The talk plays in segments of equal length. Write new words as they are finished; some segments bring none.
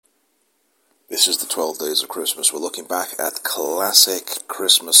This is the 12 Days of Christmas. We're looking back at classic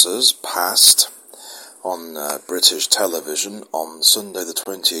Christmases past on British television on Sunday the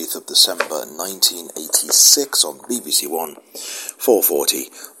 28th of December 1986 on BBC One, 4:40,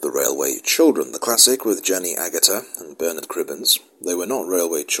 The Railway Children, the classic with Jenny Agutter and Bernard Cribbins. They were not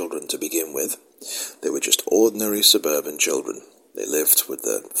railway children to begin with. They were just ordinary suburban children. They lived with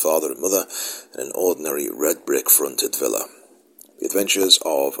their father and mother in an ordinary red brick-fronted villa. The adventures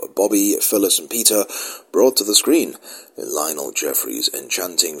of Bobby, Phyllis and Peter brought to the screen in Lionel Jeffries'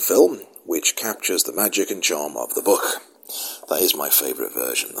 enchanting film, which captures the magic and charm of the book. That is my favourite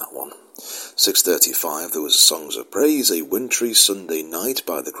version, that one. 6:35, there was Songs of Praise, a wintry Sunday night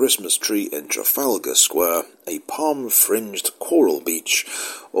by the Christmas tree in Trafalgar Square, a palm-fringed coral beach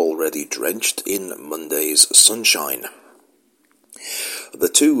already drenched in Monday's sunshine. The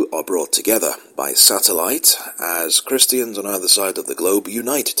two are brought together by satellite as Christians on either side of the globe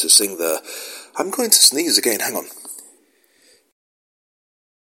unite to sing the... I'm going to sneeze again, hang on.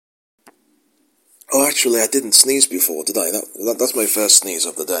 Oh, actually, I didn't sneeze before, did I? That's my first sneeze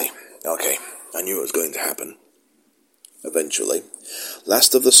of the day. Okay, I knew it was going to happen. Eventually.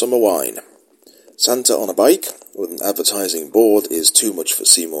 Last of the Summer Wine. Santa on a bike with an advertising board is too much for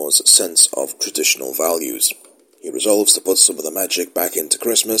Seymour's sense of traditional values. He resolves to put some of the magic back into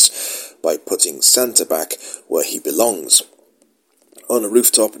Christmas by putting Santa back where he belongs. On a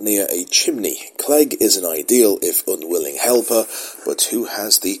rooftop near a chimney, Clegg is an ideal if unwilling helper, but who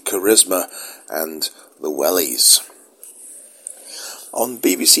has the charisma and the wellies? On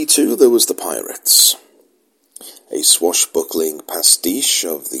BBC Two there was The Pirates, a swashbuckling pastiche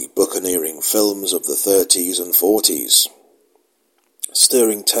of the buccaneering films of the 30s and 40s.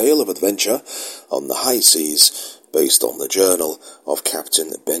 Stirring tale of adventure on the high seas based on the journal of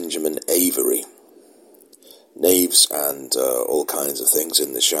Captain Benjamin Avery. Knaves and all kinds of things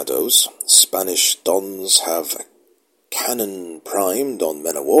in the shadows. Spanish dons have cannon primed on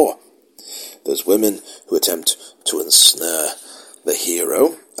men of war. There's women who attempt to ensnare the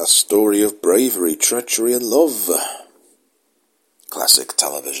hero. A story of bravery, treachery and love. Classic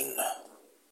television.